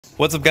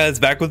What's up, guys?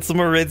 Back with some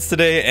more raids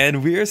today,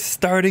 and we are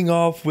starting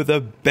off with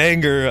a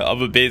banger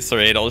of a base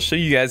raid. I'll show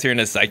you guys here in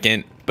a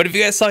second. But if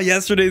you guys saw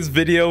yesterday's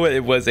video, it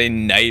was a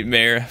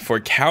nightmare for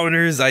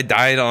counters. I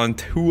died on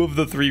 2 of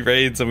the 3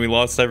 raids and we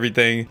lost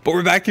everything. But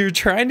we're back here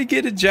trying to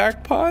get a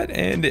jackpot,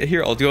 and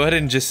here, I'll go ahead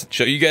and just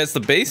show you guys the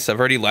base. I've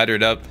already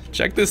laddered up.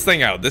 Check this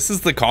thing out. This is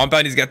the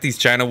compound. He's got these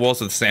China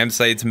walls with SAM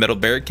sites, metal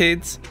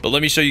barricades. But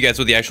let me show you guys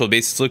what the actual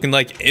base is looking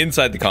like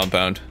inside the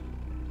compound.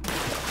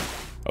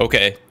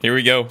 Okay, here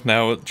we go.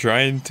 Now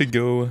trying to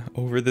go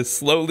over this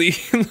slowly.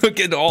 Look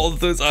at all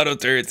of those auto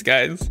turrets,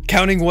 guys.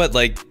 Counting what,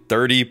 like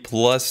 30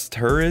 plus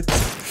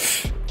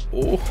turrets?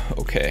 Oh,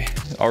 okay.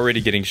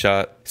 Already getting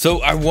shot.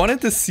 So I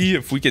wanted to see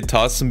if we could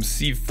toss some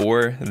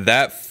C4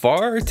 that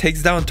far.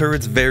 Takes down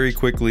turrets very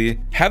quickly.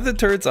 Have the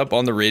turrets up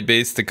on the raid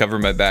base to cover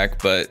my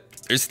back, but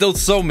there's still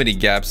so many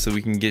gaps that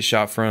we can get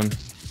shot from.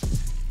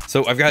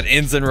 So I've got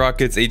Ensign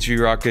rockets, HV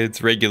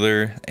rockets,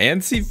 regular,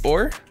 and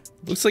C4.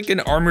 Looks like an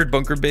armored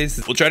bunker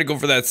base. We'll try to go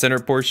for that center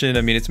portion.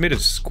 I mean, it's made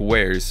of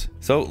squares.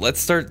 So let's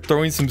start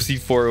throwing some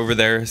C4 over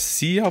there.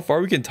 See how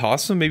far we can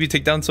toss them. Maybe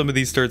take down some of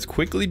these turrets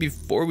quickly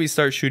before we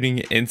start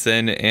shooting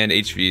Ensign and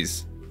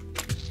HVs.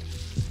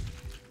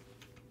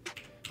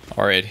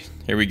 All right,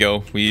 here we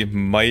go. We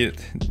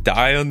might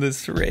die on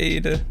this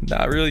raid.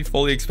 Not really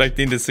fully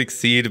expecting to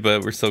succeed,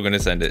 but we're still gonna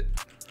send it.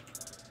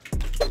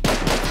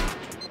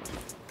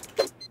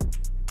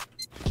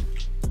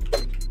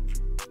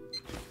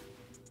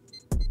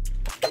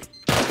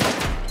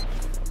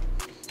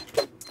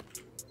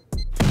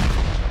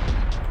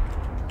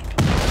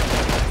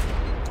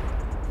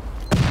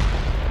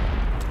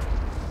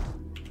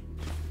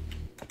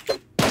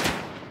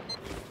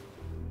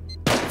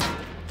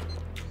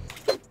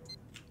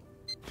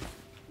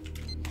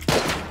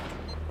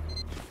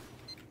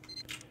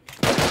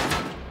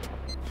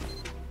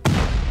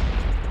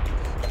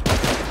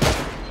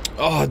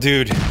 Oh,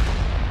 dude.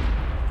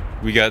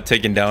 We got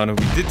taken down.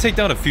 We did take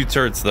down a few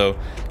turrets, though.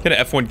 Get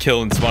an F1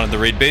 kill and spawn at the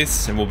raid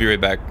base, and we'll be right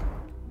back.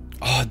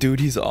 Oh, dude,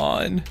 he's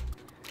on.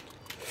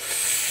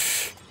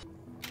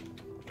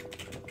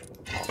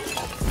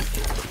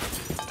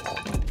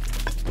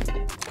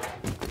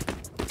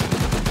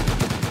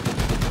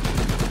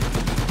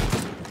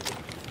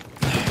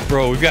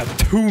 Bro, we've got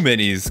too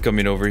minis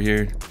coming over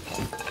here.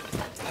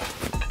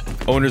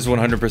 Owner's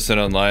 100%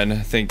 online. I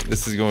think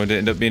this is going to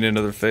end up being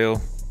another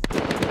fail.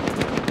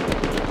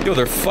 Yo,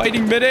 they're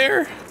fighting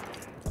midair.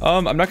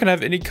 I'm not gonna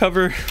have any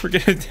cover. We're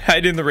gonna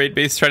hide in the raid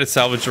base, try to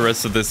salvage the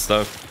rest of this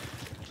stuff.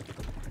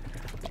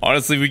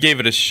 Honestly, we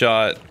gave it a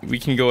shot. We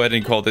can go ahead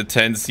and call the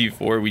 10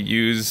 C4 we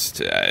used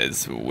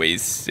as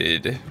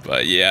wasted.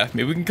 But yeah,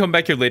 maybe we can come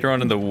back here later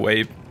on in the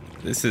way.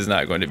 This is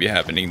not going to be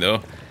happening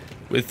though,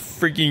 with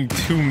freaking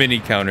too many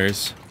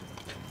counters.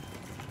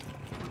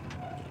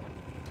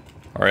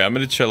 All right, I'm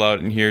gonna chill out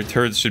in here.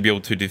 Turrets should be able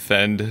to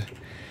defend.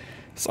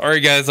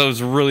 Sorry guys, I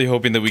was really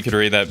hoping that we could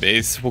raid that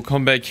base. We'll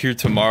come back here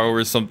tomorrow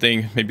or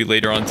something, maybe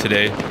later on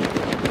today.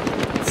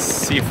 Let's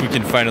see if we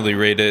can finally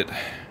raid it.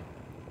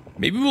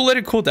 Maybe we'll let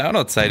it cool down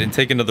outside and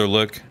take another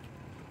look.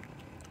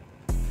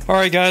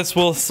 Alright guys,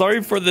 well,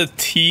 sorry for the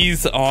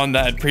tease on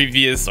that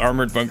previous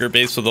armored bunker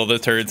base with all the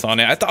turrets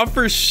on it. I thought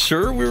for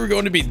sure we were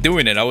going to be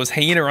doing it. I was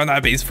hanging around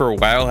that base for a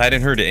while,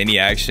 hadn't heard any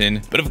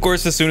action. But of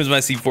course, as soon as my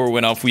C4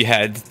 went off, we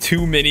had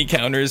too many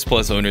counters,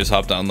 plus owners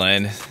hopped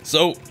online.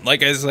 So,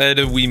 like I said,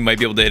 we might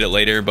be able to hit it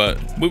later,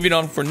 but moving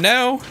on for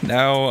now.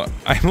 Now,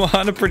 I'm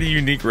on a pretty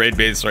unique raid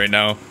base right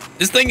now.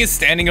 This thing is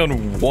standing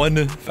on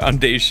one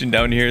foundation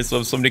down here,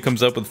 so if somebody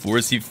comes up with 4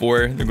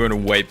 C4, they're going to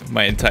wipe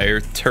my entire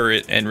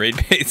turret and raid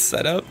base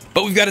setup.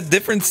 But we've got a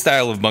different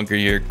style of bunker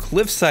here,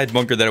 cliffside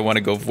bunker that I want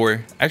to go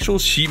for. Actual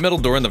sheet metal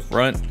door in the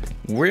front.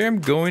 Where I'm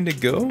going to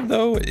go,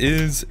 though,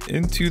 is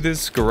into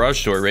this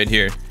garage door right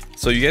here.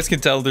 So you guys can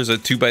tell there's a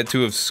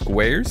 2x2 of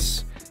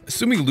squares.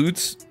 Assuming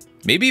loot's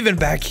maybe even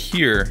back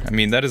here. I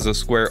mean, that is a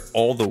square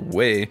all the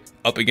way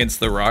up against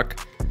the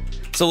rock.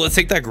 So let's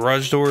take that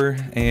garage door,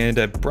 and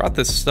I brought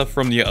this stuff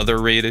from the other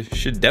raid. It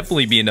should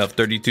definitely be enough,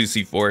 32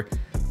 C4.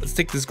 Let's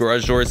take this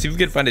garage door, see if we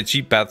can find a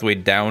cheap pathway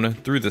down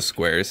through the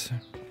squares.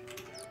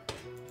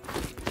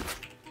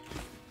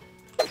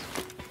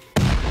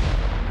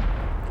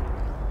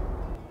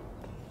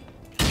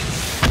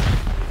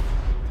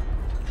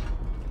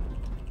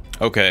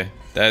 Okay,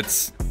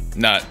 that's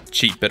not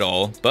cheap at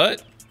all,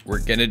 but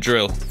we're gonna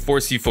drill. 4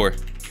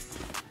 C4.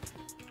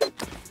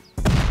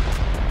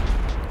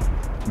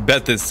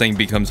 Bet this thing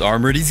becomes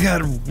armored. He's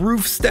got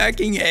roof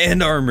stacking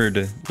and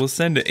armored. We'll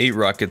send 8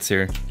 rockets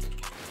here.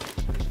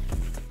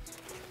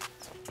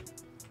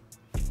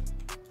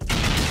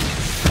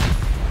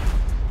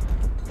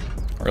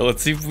 All right,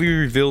 let's see if we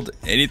revealed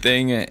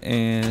anything,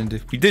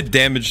 and we did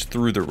damage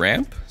through the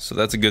ramp, so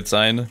that's a good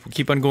sign. We'll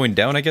keep on going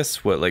down, I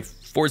guess. What, like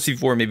 4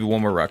 C4, maybe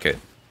 1 more rocket.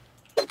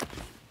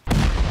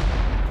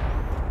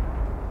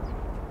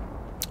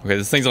 Okay,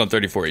 this thing's on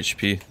 34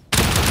 HP.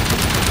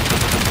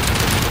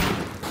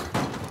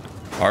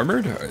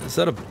 Armored? Is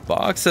that a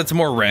box? That's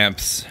more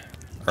ramps.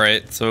 All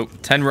right, so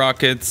 10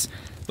 rockets.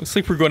 Looks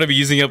like we're going to be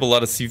using up a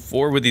lot of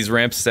C4 with these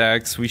ramp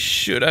stacks. We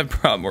should have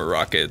brought more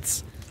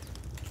rockets.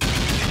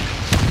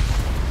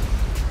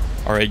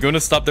 Alright, going to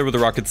stop there with the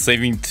rockets,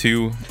 saving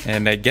 2.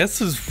 And I guess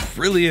there's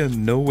really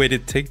no way to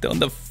take down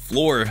the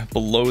floor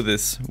below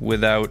this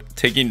without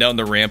taking down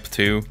the ramp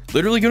too.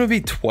 Literally going to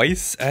be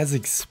twice as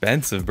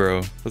expensive,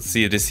 bro. Let's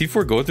see, does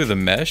C4 go through the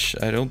mesh?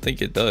 I don't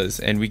think it does.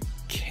 And we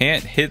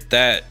can't hit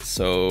that.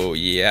 So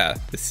yeah,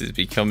 this is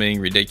becoming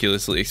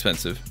ridiculously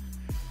expensive.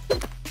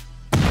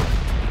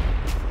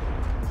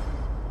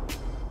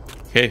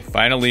 Okay,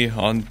 finally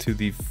onto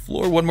the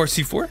floor. One more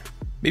C4?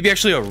 Maybe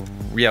actually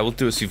yeah, we'll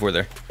do a C4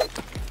 there.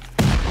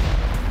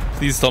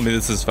 Please tell me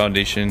this is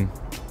foundation.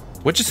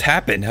 What just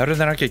happened? How did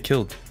that not get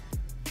killed?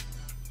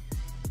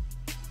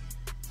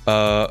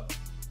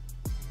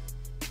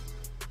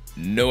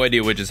 No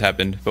idea what just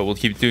happened, but we'll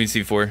keep doing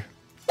C4.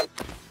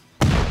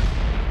 Come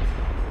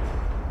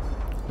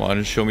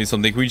on, show me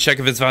something. Can we check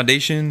if it's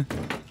foundation?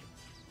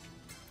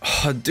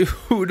 Oh,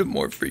 dude,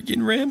 more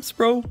freaking ramps,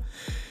 bro.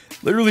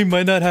 Literally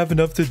might not have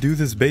enough to do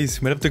this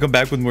base. Might have to come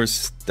back with more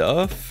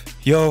stuff.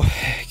 Yo,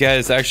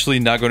 guys, actually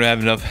not going to have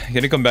enough. I'm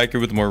going to come back here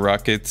with more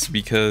rockets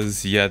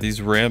because, yeah, these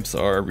ramps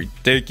are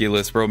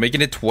ridiculous, bro.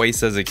 Making it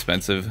twice as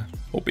expensive.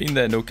 Hoping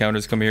that no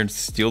counters come here and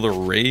steal the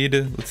raid.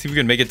 Let's see if we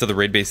can make it to the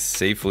raid base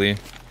safely.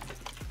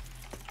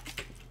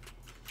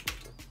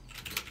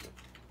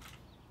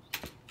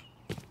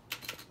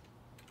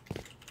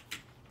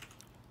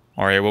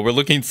 All right, well, we're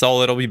looking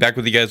solid. I'll be back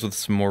with you guys with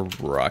some more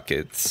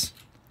rockets.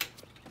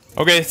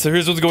 Okay, so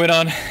here's what's going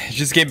on.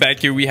 Just came back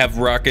here. We have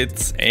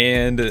rockets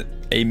and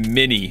a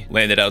mini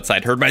landed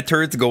outside. Heard my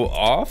turrets go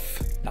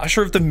off. Not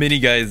sure if the mini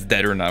guy is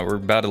dead or not. We're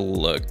about to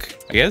look.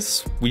 I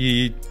guess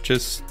we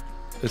just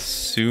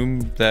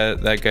assume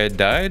that that guy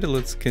died.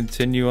 Let's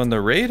continue on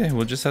the raid and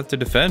we'll just have to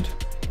defend.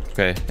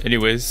 Okay,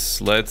 anyways,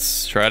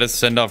 let's try to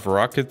send off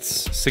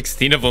rockets.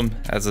 16 of them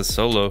as a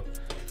solo.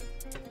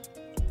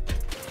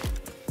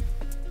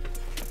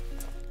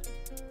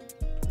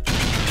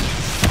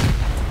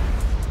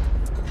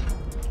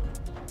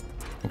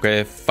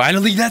 Okay,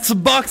 finally got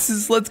some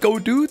boxes. Let's go,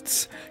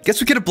 dudes.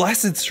 Guess we could have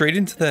blasted straight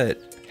into that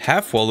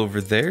half wall over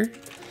there.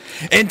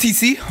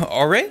 NTC,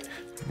 all right.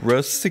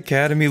 Rust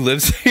Academy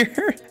lives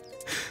here.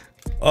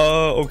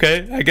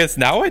 Okay, I guess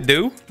now I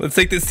do. Let's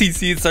take this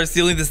TC and start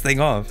stealing this thing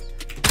off.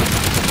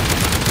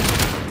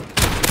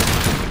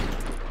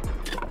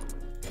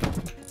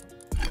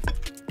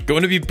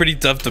 Going to be pretty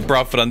tough to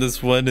profit on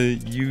this one.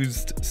 It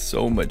used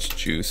so much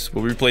juice.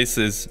 We'll replace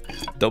this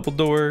double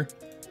door.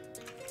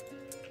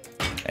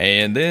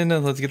 And then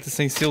let's get this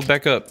thing sealed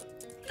back up.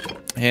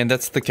 And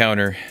that's the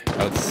counter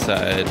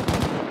outside.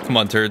 Come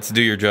on, turrets,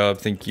 do your job.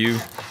 Thank you.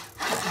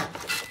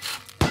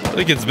 I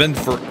think it's been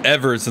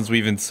forever since we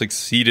even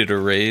succeeded a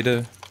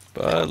raid.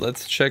 But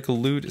let's check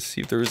loot to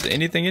see if there's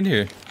anything in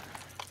here.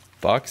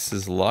 Box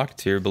is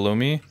locked here below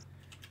me.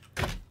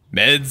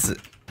 Meds,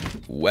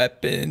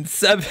 weapons,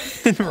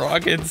 7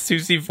 rockets,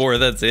 2C4.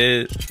 That's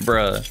it,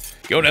 bruh.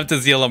 You don't have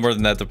to see a lot more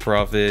than that to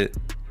profit.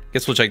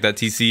 Guess we'll check that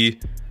TC.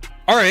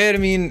 Alright, I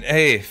mean,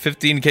 hey,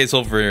 15k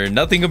sulfur,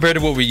 nothing compared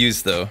to what we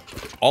used though.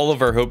 All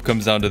of our hope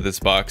comes down to this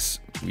box.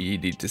 We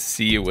need to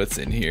see what's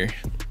in here.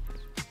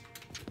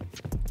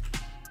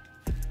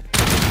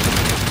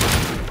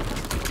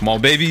 Come on,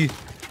 baby.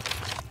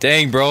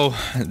 Dang, bro,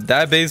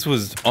 that base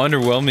was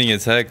underwhelming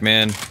as heck,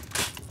 man.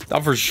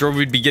 Thought for sure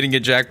we'd be getting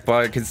a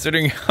jackpot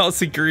considering how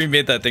secure we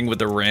made that thing with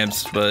the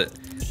ramps, but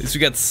at least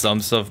we got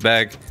some stuff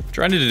back.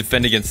 Trying to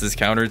defend against this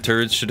counter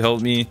turret should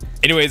help me.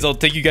 Anyways, I'll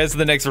take you guys to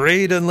the next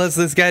raid unless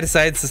this guy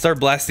decides to start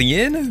blasting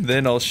in.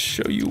 Then I'll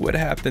show you what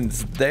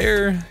happens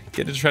there.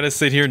 Get to try to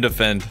sit here and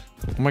defend.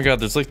 Oh my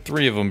god, there's like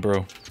 3 of them,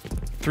 bro.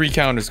 3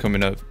 counters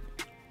coming up.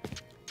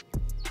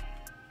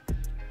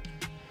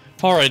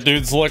 Alright,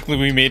 dudes, luckily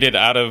we made it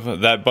out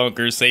of that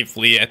bunker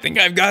safely. I think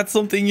I've got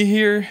something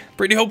here.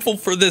 Pretty hopeful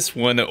for this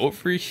one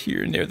over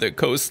here near the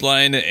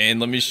coastline. And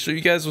let me show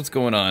you guys what's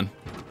going on.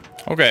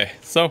 Okay,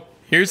 so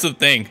here's the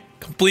thing.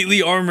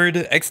 Completely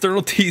armored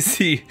external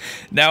TC.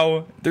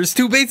 Now, there's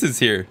 2 bases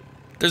here.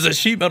 There's a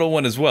sheet metal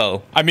one as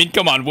well. I mean,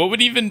 come on, what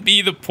would even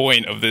be the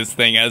point of this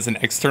thing as an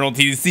external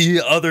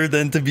TC other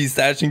than to be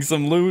stashing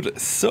some loot?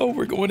 So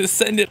we're going to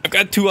send it. I've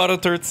got 2 auto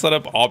turrets set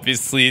up,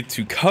 obviously,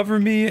 to cover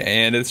me,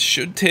 and it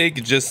should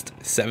take just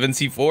 7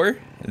 C4.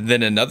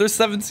 Then another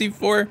 7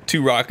 C4,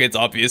 2 rockets,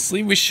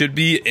 obviously. We should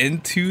be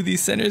into the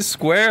center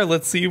square.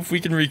 Let's see if we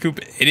can recoup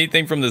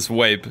anything from this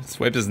wipe. This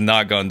wipe has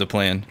not gone to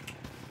plan.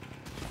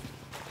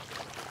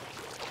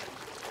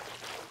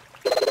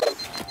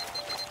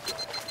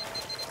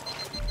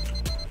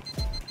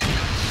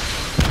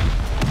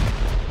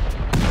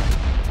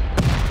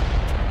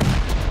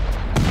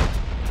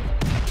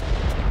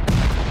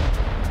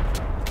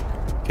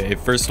 Okay,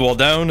 first wall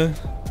down.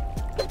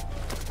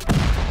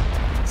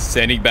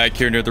 Standing back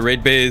here near the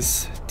raid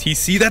base.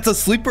 TC, that's a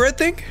sleeper, I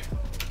think.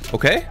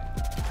 Okay.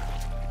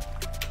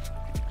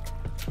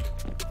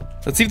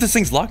 Let's see if this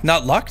thing's locked.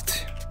 Not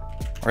locked.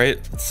 All right,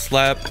 let's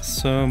slap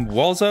some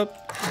walls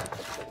up.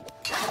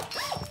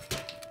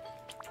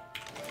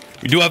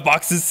 We do have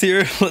boxes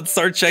here. Let's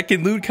start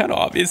checking loot. Kind of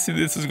obviously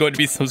this is going to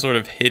be some sort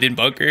of hidden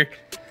bunker.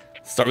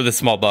 Start with a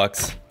small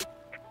box.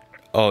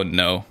 Oh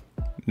no,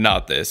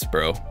 not this,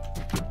 bro.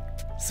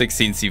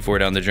 16 C4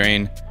 down the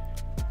drain.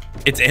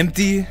 It's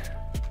empty.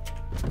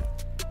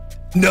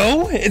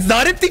 No, it's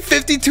not empty.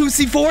 52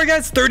 C4,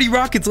 guys. 30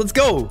 rockets. Let's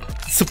go.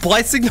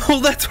 Supply signal.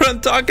 That's what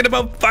I'm talking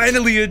about.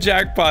 Finally a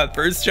jackpot.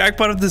 First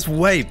jackpot of this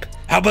wipe.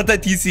 How about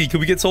that TC?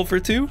 Can we get sulfur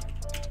too?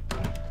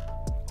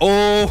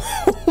 Oh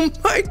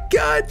my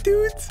god,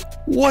 dudes.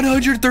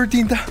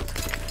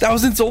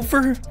 113,000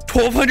 sulfur.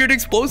 1,200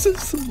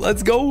 explosives.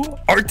 Let's go.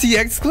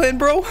 RTX clan,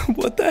 bro.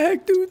 What the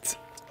heck, dudes?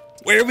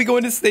 Where are we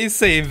going to stay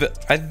safe?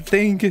 I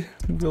think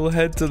we'll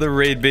head to the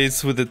raid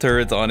base with the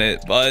turrets on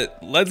it. But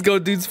let's go,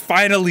 dudes.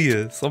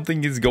 Finally,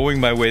 something is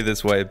going my way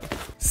this way.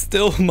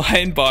 Still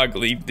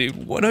mind-boggling,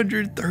 dude.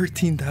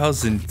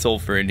 113,000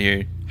 sulfur in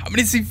here. How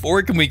many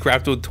C4 can we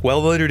craft with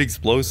 1,200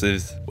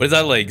 explosives? What is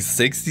that, like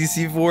 60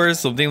 C4?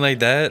 Something like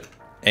that?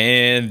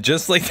 And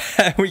just like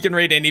that, we can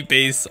raid any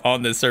base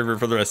on the server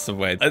for the rest of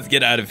the way. Let's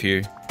get out of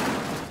here.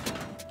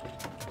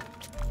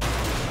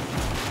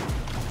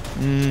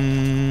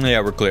 Yeah,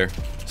 we're clear.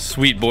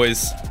 Sweet,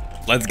 boys.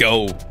 Let's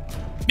go.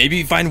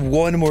 Maybe find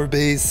one more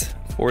base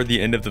for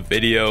the end of the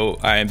video.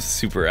 I am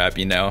super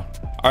happy now.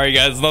 All right,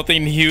 guys,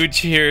 nothing huge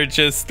here.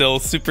 Just still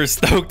super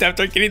stoked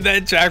after getting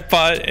that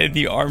jackpot and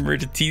the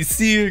armored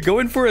TC.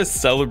 Going for a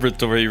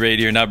celebratory raid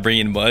here, not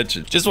bringing much.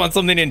 Just want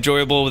something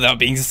enjoyable without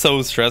being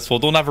so stressful.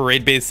 Don't have a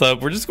raid base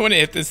up. We're just going to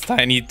hit this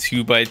tiny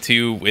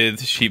 2x2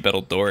 with sheet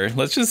metal door.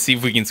 Let's just see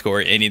if we can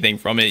score anything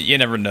from it. You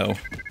never know.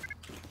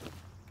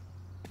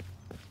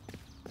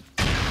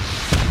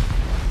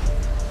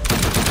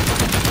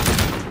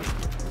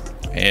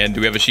 And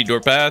do we have a sheet door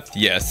path?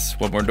 Yes.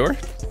 One more door.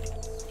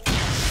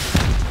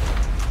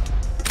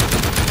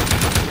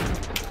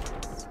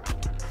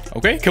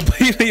 Okay,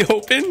 completely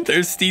open.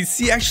 There's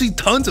TC. Actually,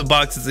 tons of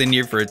boxes in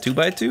here for a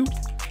 2x2.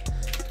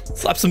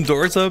 Slap some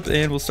doors up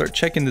and we'll start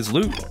checking this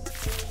loot.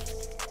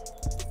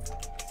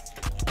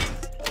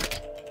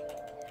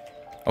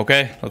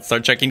 Okay, let's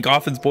start checking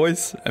coffins,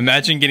 boys.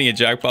 Imagine getting a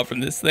jackpot from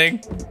this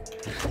thing.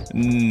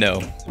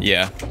 No.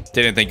 Yeah,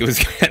 didn't think it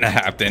was gonna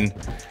happen.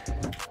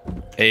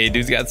 Hey,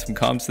 dude's got some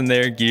comps in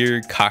there.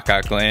 Gear,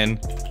 Kaka clan.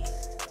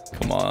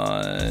 Come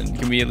on.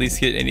 Can we at least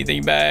get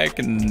anything back?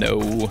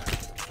 No.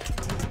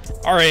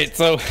 All right,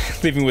 so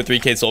leaving with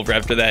 3k sulfur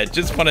after that.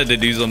 Just wanted to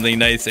do something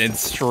nice and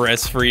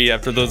stress-free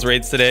after those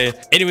raids today.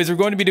 Anyways, we're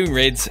going to be doing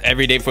raids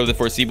every day for the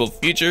foreseeable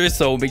future,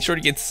 so make sure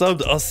to get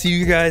subbed. I'll see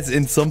you guys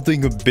in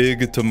something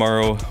big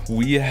tomorrow.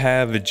 We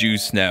have a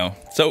juice now.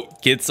 So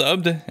get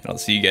subbed, and I'll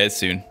see you guys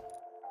soon.